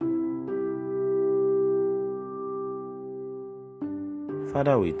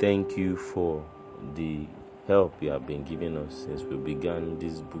Father, we thank you for the help you have been giving us since we began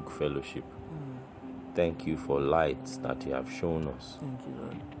this book fellowship. Thank you for lights that you have shown us. Thank you,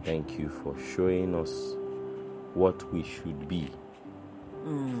 Lord. Thank you for showing us what we should be.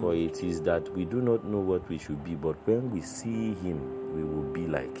 For it is that we do not know what we should be, but when we see him, we will be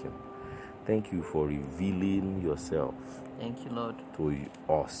like him. Thank you for revealing yourself. Thank you, Lord. To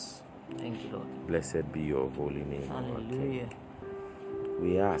us. Thank you, Lord. Blessed be your holy name. Hallelujah.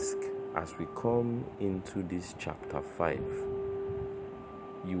 We ask, as we come into this chapter 5,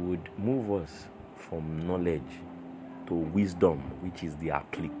 you would move us from knowledge to wisdom, which is the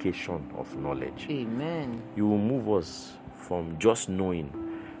application of knowledge. Amen. You will move us from just knowing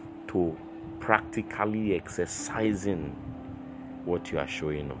to practically exercising what you are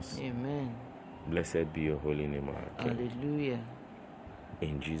showing us. Amen. Blessed be your holy name, our King. Hallelujah.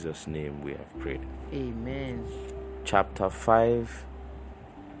 In Jesus' name we have prayed. Amen. Chapter 5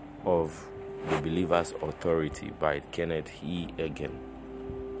 of The Believer's Authority by Kenneth Hagin.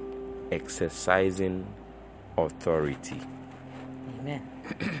 Exercising authority. Amen.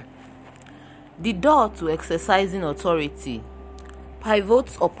 The door to exercising authority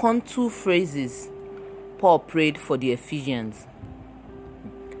pivots upon two phrases Paul prayed for the Ephesians.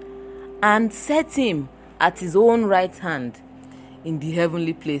 And set him at his own right hand in the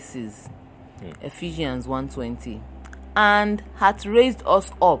heavenly places. Ephesians 1:20. And hath raised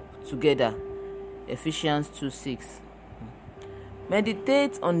us up together. Ephesians 2:6.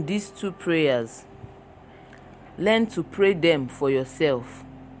 Meditate on these two prayers. Learn to pray them for yourself.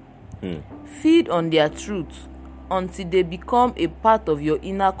 Feed on their truth until they become a part of your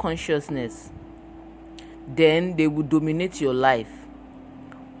inner consciousness. Then they will dominate your life.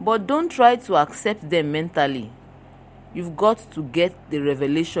 But don't try to accept them mentally. You've got to get the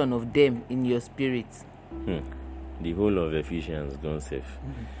revelation of them in your spirit. The whole of Ephesians gone safe.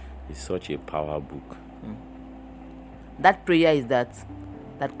 It's such a power book. That prayer is that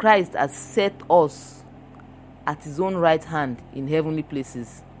Christ has set us at his own right hand in heavenly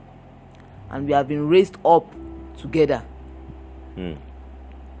places, and we have been raised up together.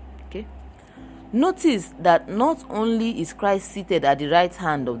 Okay. Notice that not only is Christ seated at the right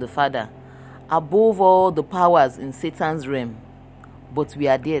hand of the Father, above all the powers in Satan's realm, but we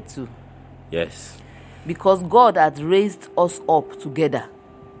are there too. Yes. Because God has raised us up together.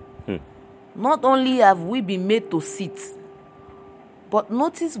 Not only have we been made to sit, but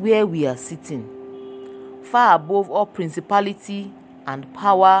notice where we are sitting. Far above all principality and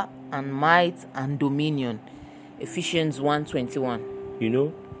power and might and dominion. Ephesians 1:21. You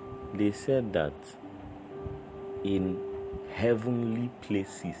know, they said that in heavenly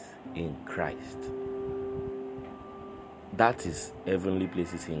places in Christ. That is heavenly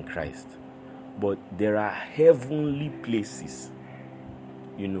places in Christ. But there are heavenly places.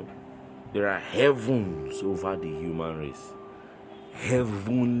 You know, there are heavens over the human race.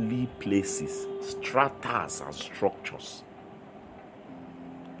 Heavenly places, stratas and structures.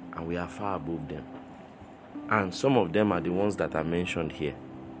 And we are far above them. And some of them are the ones that are mentioned here.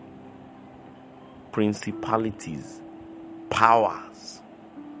 Principalities, powers,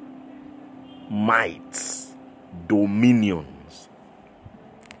 mights, dominions.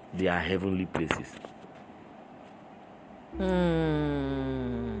 They are heavenly places.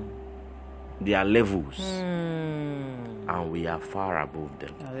 They are levels. And we are far above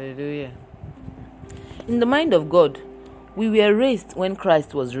them. Hallelujah. In the mind of God, we were raised when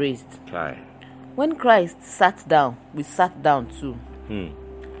Christ was raised. Okay. When Christ sat down, we sat down too.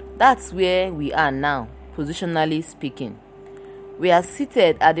 That's where we are now, positionally speaking. We are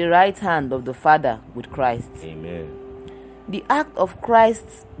seated at the right hand of the Father with Christ. Amen. The act of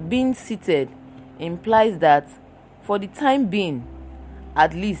Christ being seated implies that, for the time being,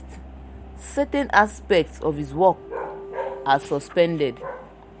 at least, certain aspects of his work are suspended.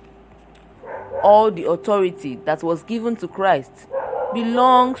 All the authority that was given to Christ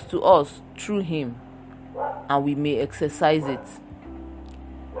belongs to us through him, and we may exercise it.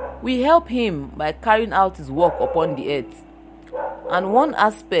 We help him by carrying out his work upon the earth. And one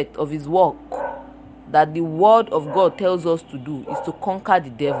aspect of his work that the word of God tells us to do is to conquer the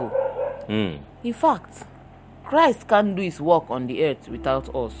devil. In fact, Christ can't do his work on the earth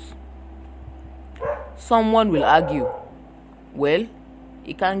without us. Someone will argue, well,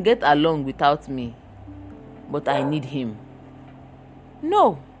 he can get along without me, but I need him.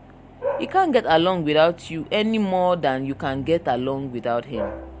 No, he can't get along without you any more than you can get along without him.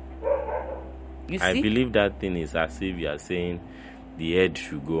 You see? I believe that thing is as if you are saying the head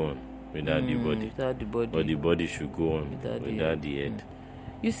should go on without the body. Without the body. Or the body should go on without the head.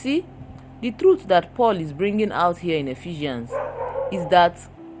 You see, the truth that Paul is bringing out here in Ephesians is that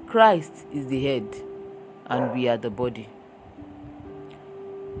Christ is the head and we are the body.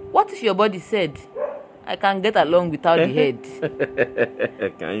 What if your body said, I can get along without the head?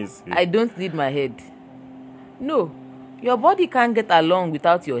 Can you see? I don't need my head. No, your body can't get along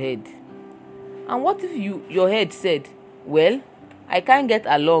without your head. And what if your head said, well, I can't get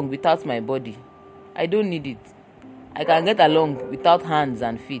along without my body. I don't need it. I can get along without hands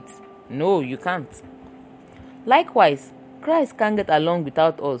and feet. No, you can't. Likewise, Christ can't get along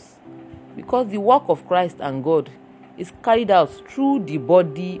without us, because the work of Christ and God is carried out through the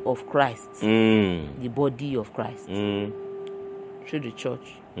body of Christ. The body of Christ. Through the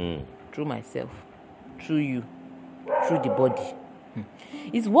church. Through myself. Through you. Through the body.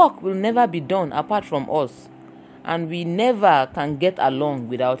 His work will never be done apart from us, and we never can get along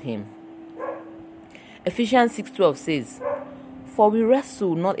without him. Ephesians 6:12 says, for we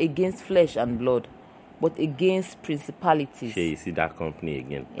wrestle not against flesh and blood, but against principalities. Okay, you see that company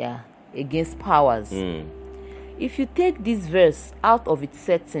again. Yeah, against powers. If you take this verse out of its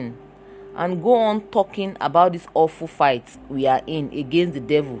setting and go on talking about this awful fight we are in against the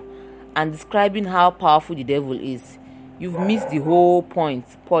devil and describing how powerful the devil is, you've missed the whole point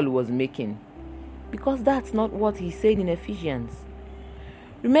Paul was making. Because that's not what he said in Ephesians.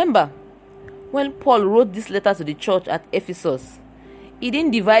 Remember, when Paul wrote this letter to the church at Ephesus, he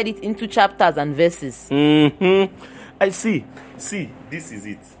didn't divide it into chapters and verses. I see. See, this is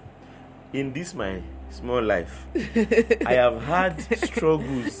it. In this my small life, I have had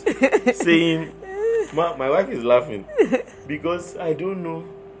struggles saying, my wife is laughing because I don't know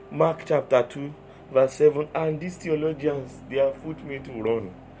Mark chapter 2 verse 7, and these theologians, they have put me to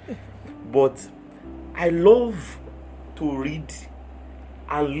run. But I love to read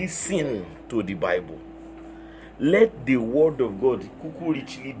and listen to the Bible. Let the word of God kuku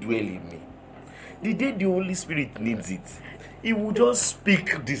richly dwell in me. The day the Holy Spirit needs it, he will just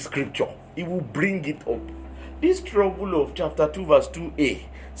speak the scripture. He will bring it up. This trouble of chapter 2 verse 2a,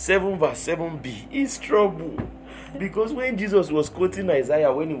 7 verse 7b is trouble. Because when Jesus was quoting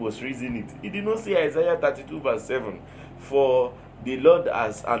Isaiah when he was reading it, he did not say Isaiah 32 verse 7, for the Lord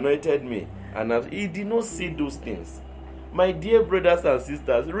has anointed me. And he did not say those things. My dear brothers and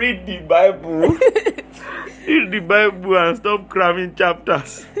sisters, read the Bible. Read the Bible and stop cramming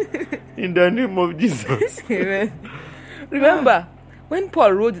chapters. In the name of Jesus. Amen. Remember, when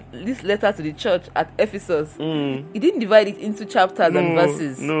Paul wrote this letter to the church at Ephesus, he didn't divide it into chapters and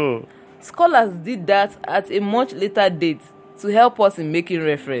verses. No. Scholars did that at a much later date to help us in making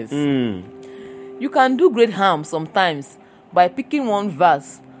reference. You can do great harm sometimes by picking one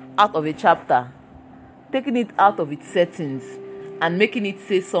verse out of a chapter, taking it out of its settings, and making it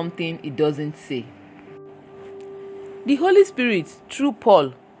say something it doesn't say. The Holy Spirit, through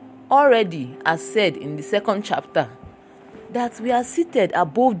Paul, already has said in the 2nd chapter that we are seated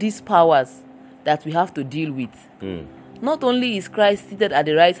above these powers that we have to deal with. Not only is Christ seated at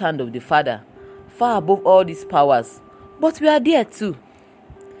the right hand of the Father, far above all these powers, but we are there too,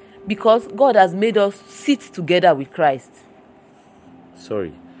 because God has made us sit together with Christ.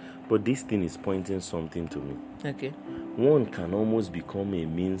 Sorry, but this thing is pointing something to me. Okay. One can almost become a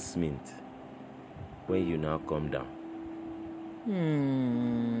mincemeat when you now come down.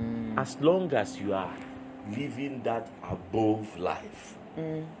 As long as you are living that above life,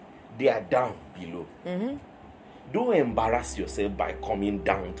 they are down below. Don't embarrass yourself by coming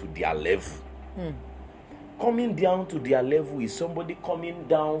down to their level. Coming down to their level is somebody coming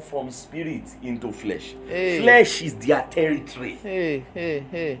down from spirit into flesh. Flesh is their territory.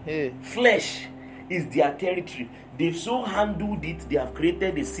 Flesh is their territory. They've so handled it, they have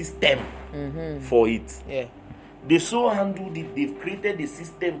created a system for it. They so handled it, they've created a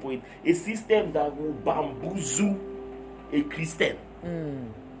system for it. A system that will bamboozle a Christian.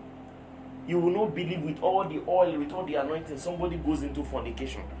 You will not believe with all the oil, with all the anointing, somebody goes into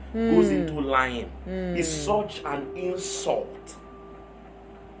fornication, goes into lying. It's such an insult.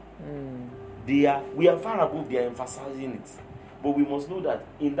 We are far above, they are emphasizing it. But we must know that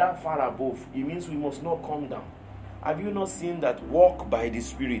in that far above, it means we must not come down. Have you not seen that walk by the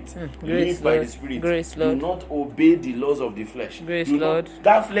Spirit, live by the Spirit, Grace, do not obey the laws of the flesh? Grace, Lord.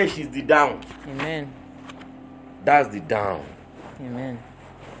 That flesh is the down. Amen. That's the down. Amen.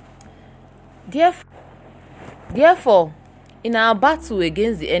 Therefore, in our battle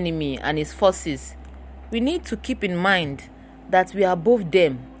against the enemy and his forces, we need to keep in mind that we are above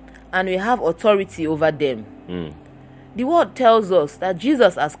them and we have authority over them. The word tells us that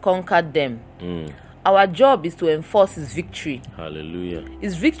Jesus has conquered them. Our job is to enforce his victory. Hallelujah.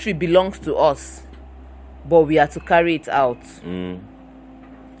 His victory belongs to us, but we are to carry it out.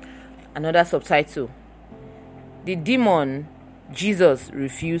 Another subtitle: the demon Jesus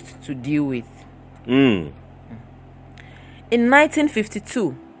refused to deal with. Mm. In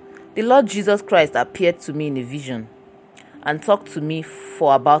 1952, the Lord Jesus Christ appeared to me in a vision and talked to me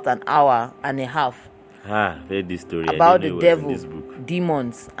for about an hour and a half I've heard this story. about I the didn't know it was in devil, this book.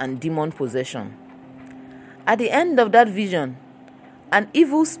 demons, and demon possession. At the end of that vision, an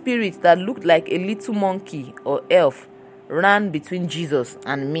evil spirit that looked like a little monkey or elf ran between Jesus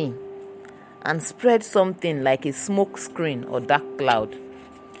and me and spread something like a smoke screen or dark cloud.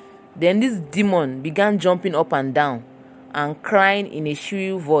 Then this demon began jumping up and down and crying in a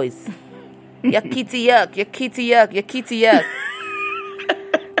shrill voice, "Ya kitty yuck, ya kitty yuck, ya kitty yuck."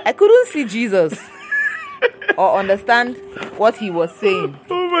 I couldn't see Jesus or understand what he was saying.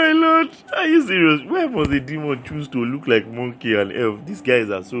 Oh my Lord, are you serious? Why must a demon choose to look like monkey and elf? These guys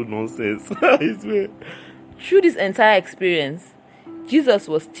are so nonsense. I swear. Through this entire experience, Jesus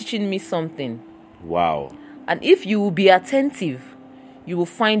was teaching me something. Wow. And if you will be attentive, you will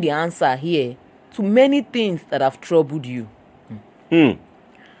find the answer here to many things that have troubled you.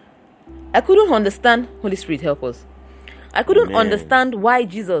 I couldn't understand. Holy Spirit, help us. I couldn't Amen. understand why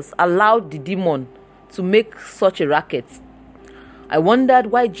Jesus allowed the demon to make such a racket. I wondered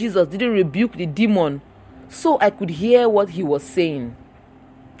why Jesus didn't rebuke the demon so I could hear what he was saying.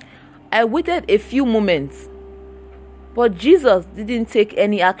 I waited a few moments, but Jesus didn't take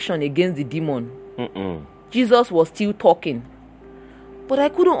any action against the demon. Jesus was still talking, but I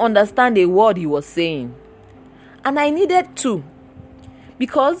couldn't understand a word he was saying. And I needed to,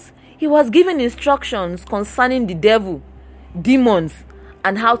 because he was giving instructions concerning the devil, demons,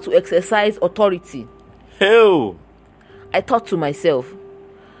 and how to exercise authority. Hell. I thought to myself,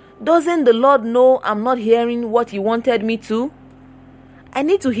 doesn't the Lord know I'm not hearing what he wanted me to? I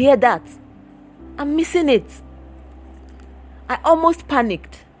need to hear that. I'm missing it. I almost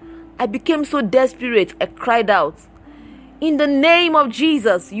panicked. I became so desperate, I cried out, "In the name of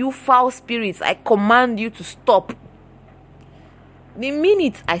Jesus, you foul spirits, I command you to stop." The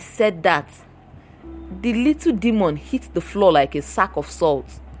minute I said that, the little demon hit the floor like a sack of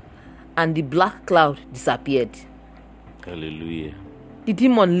salt, and the black cloud disappeared. Hallelujah. The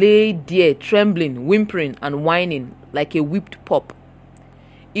demon lay there trembling, whimpering, and whining like a whipped pup.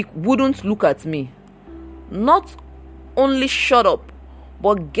 It wouldn't look at me. Not only shut up,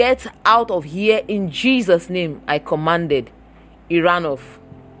 but get out of here in Jesus' name, I commanded. He ran off.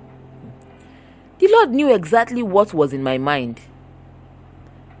 The Lord knew exactly what was in my mind.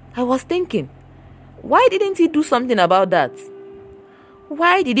 I was thinking, why didn't he do something about that?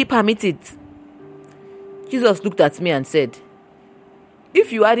 Why did he permit it? Jesus looked at me and said,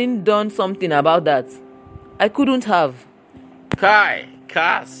 "If you hadn't done something about that, I couldn't have." Kai,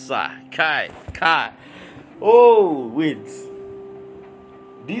 Kasa, Kai. Oh, wait.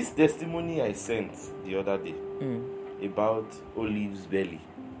 This testimony I sent the other day about Olive's belly.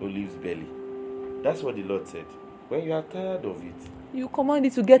 That's what the Lord said. When you are tired of it, You command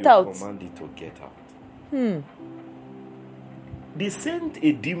it to get out. command it to get out. They sent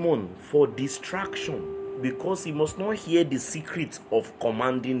a demon for distraction because he must not hear the secret of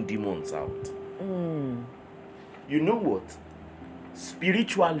commanding demons out. You know what?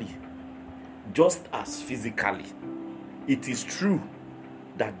 Spiritually, just as physically, it is true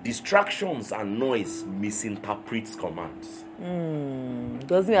that distractions and noise misinterprets commands.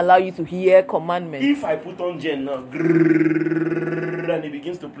 Doesn't allow you to hear commandments. If I put on Jen now, grrrr, and he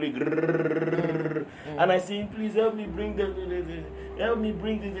begins to play, grrrr, and I say, "Please help me bring this,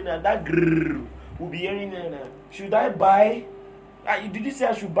 and that grrrr will be hearing. Should I buy? Did you say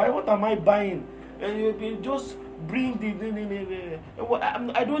I should buy? What am I buying? Just bring the.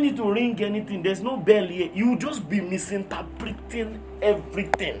 I don't need to ring anything. There's no bell here. You just be misinterpreting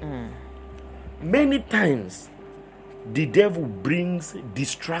everything. Many times, the devil brings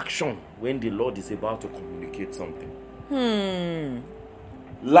distraction when the Lord is about to communicate something.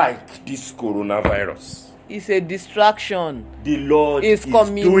 Like this coronavirus. It's a distraction. The Lord It's is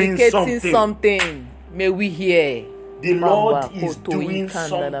doing communicating something. May we hear. The Lord is doing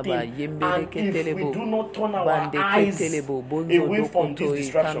something, and if we do not turn our eyes away from this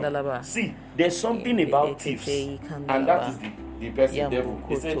distraction, see, there's something about thieves, and that is the person, devil.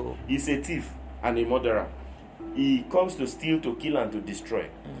 He said he's a thief and a murderer. He comes to steal, to kill, and to destroy.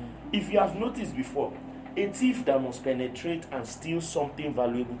 If you have noticed before, a thief that must penetrate and steal something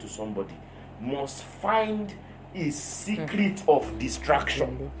valuable to somebody must find a secret of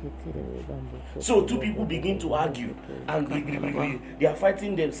distraction. So two people begin to argue, and they are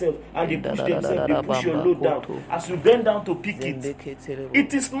fighting themselves, and they push themselves, they push your load down. As you bend down to pick it,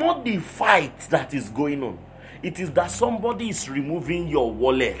 it is not the fight that is going on. It is that somebody is removing your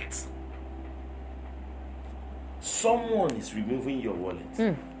wallet. someone is removing your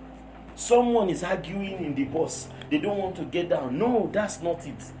wallet. Someone is arguing in the bus. They don't want to get down. No, that's not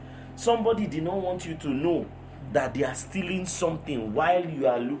it. Somebody did not want you to know that they are stealing something while you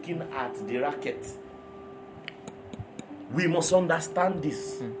are looking at the racket. We must understand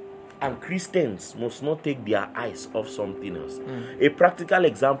this. And Christians must not take their eyes off something else. A practical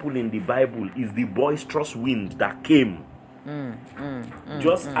example in the Bible is the boisterous wind that came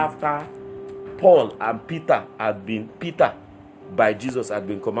just after Paul and Peter by Jesus had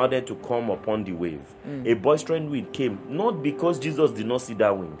been commanded to come upon the wave. A boisterous wind came, not because Jesus did not see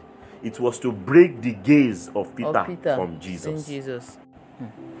that wind. It was to break the gaze of Peter from Jesus.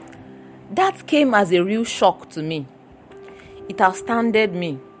 That came as a real shock to me. It astounded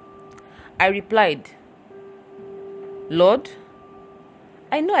me. I replied, Lord,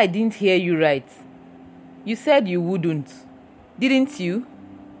 I know I didn't hear you right. You said you wouldn't, didn't you?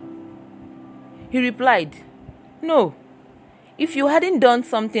 He replied, no. If you hadn't done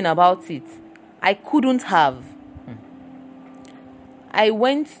something about it, I couldn't have. I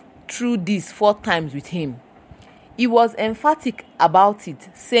went through this 4 times with him. He was emphatic about it,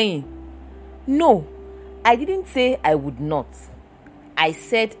 saying, no, I didn't say I would not. I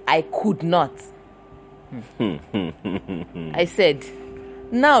said I could not. I said,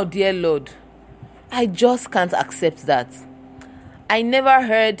 now, dear Lord, I just can't accept that. I never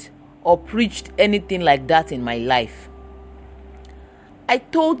heard or preached anything like that in my life. I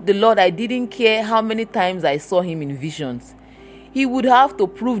told the Lord I didn't care how many times I saw him in visions. He would have to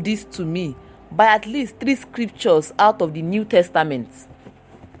prove this to me by at least 3 scriptures out of the New Testament.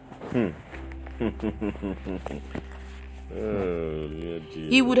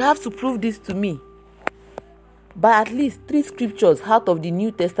 He would have to prove this to me by at least 3 scriptures out of the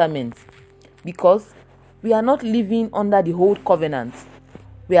New Testament, because we are not living under the old covenant.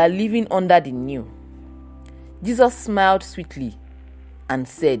 We are living under the new. Jesus smiled sweetly and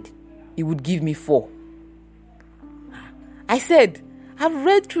said he would give me 4. I said, I've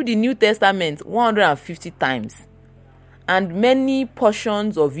read through the New Testament 150 times, and many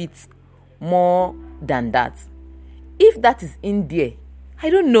portions of it more than that. If that is in there, I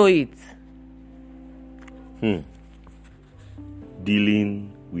don't know it.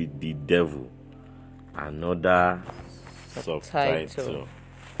 Dealing with the devil. Another subtitle.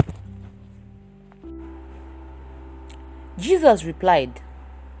 Jesus replied,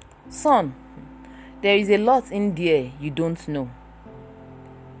 son, there is a lot in there you don't know.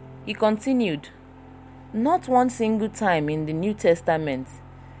 He continued, not one single time in the New Testament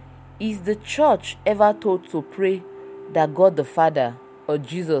is the church ever told to pray that God the Father or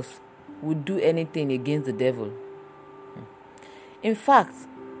Jesus would do anything against the devil. In fact,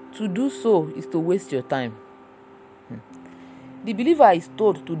 to do so is to waste your time. The believer is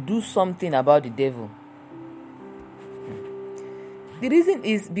told to do something about the devil. The reason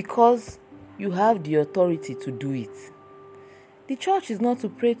is because you have the authority to do it. The church is not to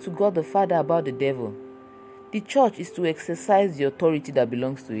pray to God the Father about the devil. The church is to exercise the authority that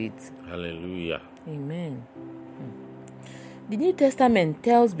belongs to it. Hallelujah. Amen. The New Testament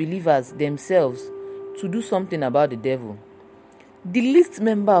tells believers themselves to do something about the devil. The least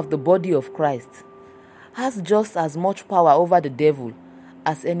member of the body of Christ has just as much power over the devil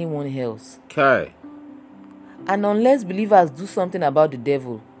as anyone else. Okay. And unless believers do something about the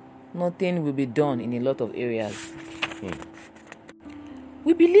devil, nothing will be done in a lot of areas.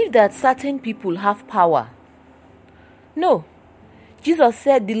 We believe that certain people have power. No. Jesus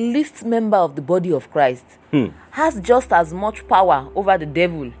said the least member of the body of Christ has just as much power over the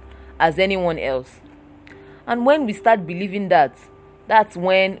devil as anyone else. And when we start believing that, that's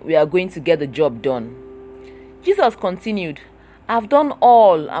when we are going to get the job done. Jesus continued, I've done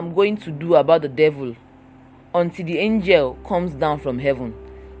all I'm going to do about the devil until the angel comes down from heaven,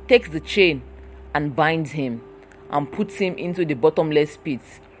 takes the chain and binds him and puts him into the bottomless pit.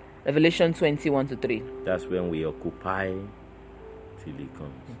 Revelation 21-3. That's when we occupy till he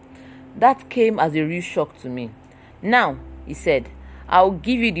comes. That came as a real shock to me. Now, he said, I'll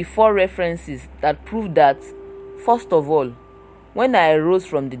give you the 4 references that prove that, first of all, when I arose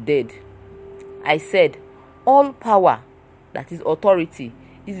from the dead, I said, all power, that is authority,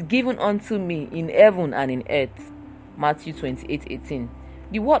 is given unto me in heaven and in earth. Matthew 28:18.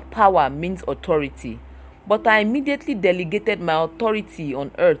 The word power means authority, but I immediately delegated my authority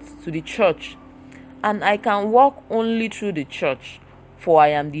on earth to the church, and I can walk only through the church, for I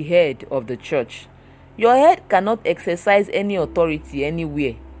am the head of the church. Your head cannot exercise any authority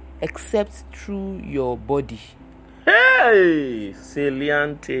anywhere except through your body. Hey!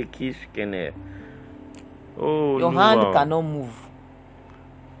 Saliente Kenneth. Oh, your hand cannot move.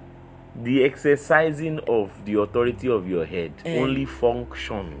 the exercising of the authority of your head only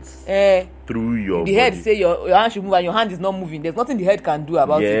functions through your the body. head say your hand should move and your hand is not moving. There's nothing the head can do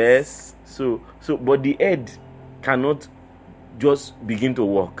about it. Yes. So but the head cannot just begin to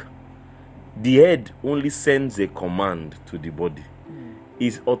work. The head only sends a command to the body.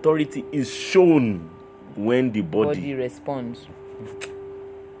 Its authority is shown when the body responds.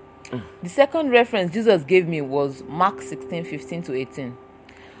 The second reference Jesus gave me was Mark 16:15-18.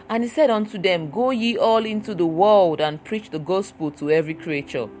 And he said unto them, Go ye all into the world and preach the gospel to every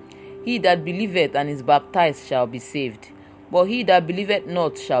creature. He that believeth and is baptized shall be saved, but he that believeth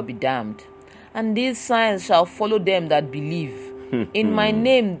not shall be damned. And these signs shall follow them that believe. In my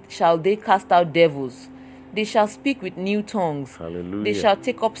name shall they cast out devils. They shall speak with new tongues. Hallelujah. They shall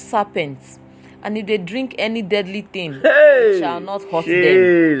take up serpents. And if they drink any deadly thing, it shall not hurt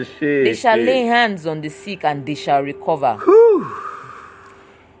them. They shall lay hands on the sick and they shall recover.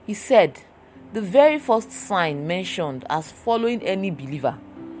 He said, the very first sign mentioned as following any believer,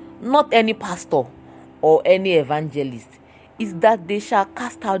 not any pastor or any evangelist, is that they shall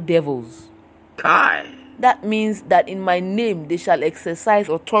cast out devils. Kai. That means that in my name they shall exercise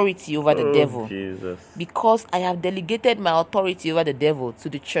authority over the devil. Jesus. Because I have delegated my authority over the devil to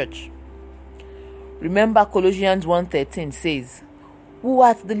the church. Remember Colossians 1:13 says, Who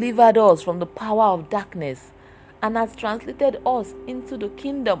hath delivered us from the power of darkness and hath translated us into the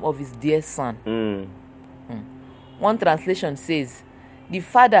kingdom of his dear Son. One translation says, the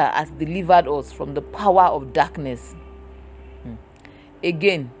Father has delivered us from the power of darkness.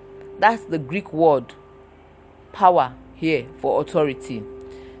 Again, that's the Greek word power here for authority.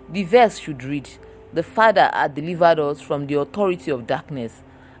 The verse should read, the Father has delivered us from the authority of darkness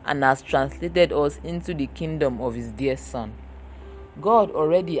and has translated us into the kingdom of his dear Son. God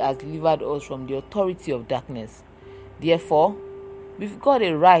already has delivered us from the authority of darkness. Therefore, we've got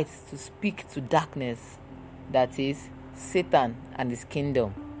a right to speak to darkness, that is, Satan and his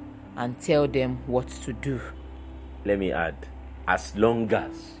kingdom, and tell them what to do. Let me add, as long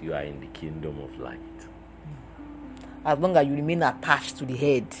as you are in the kingdom of light. As long as you remain attached to the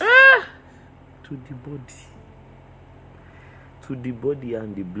head. To the body. To the body,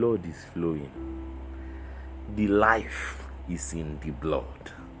 and the blood is flowing. The life is in the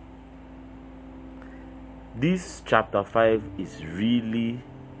blood. This chapter 5 is really,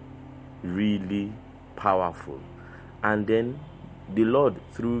 really powerful. And then the Lord,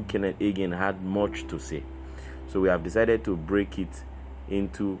 through Kenneth Hagin, had much to say. So we have decided to break it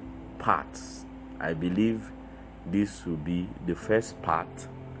into parts. I believe this will be the first part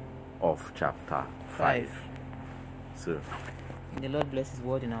of chapter 5. So, the Lord bless his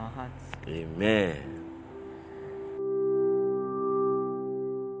word in our hearts. amen.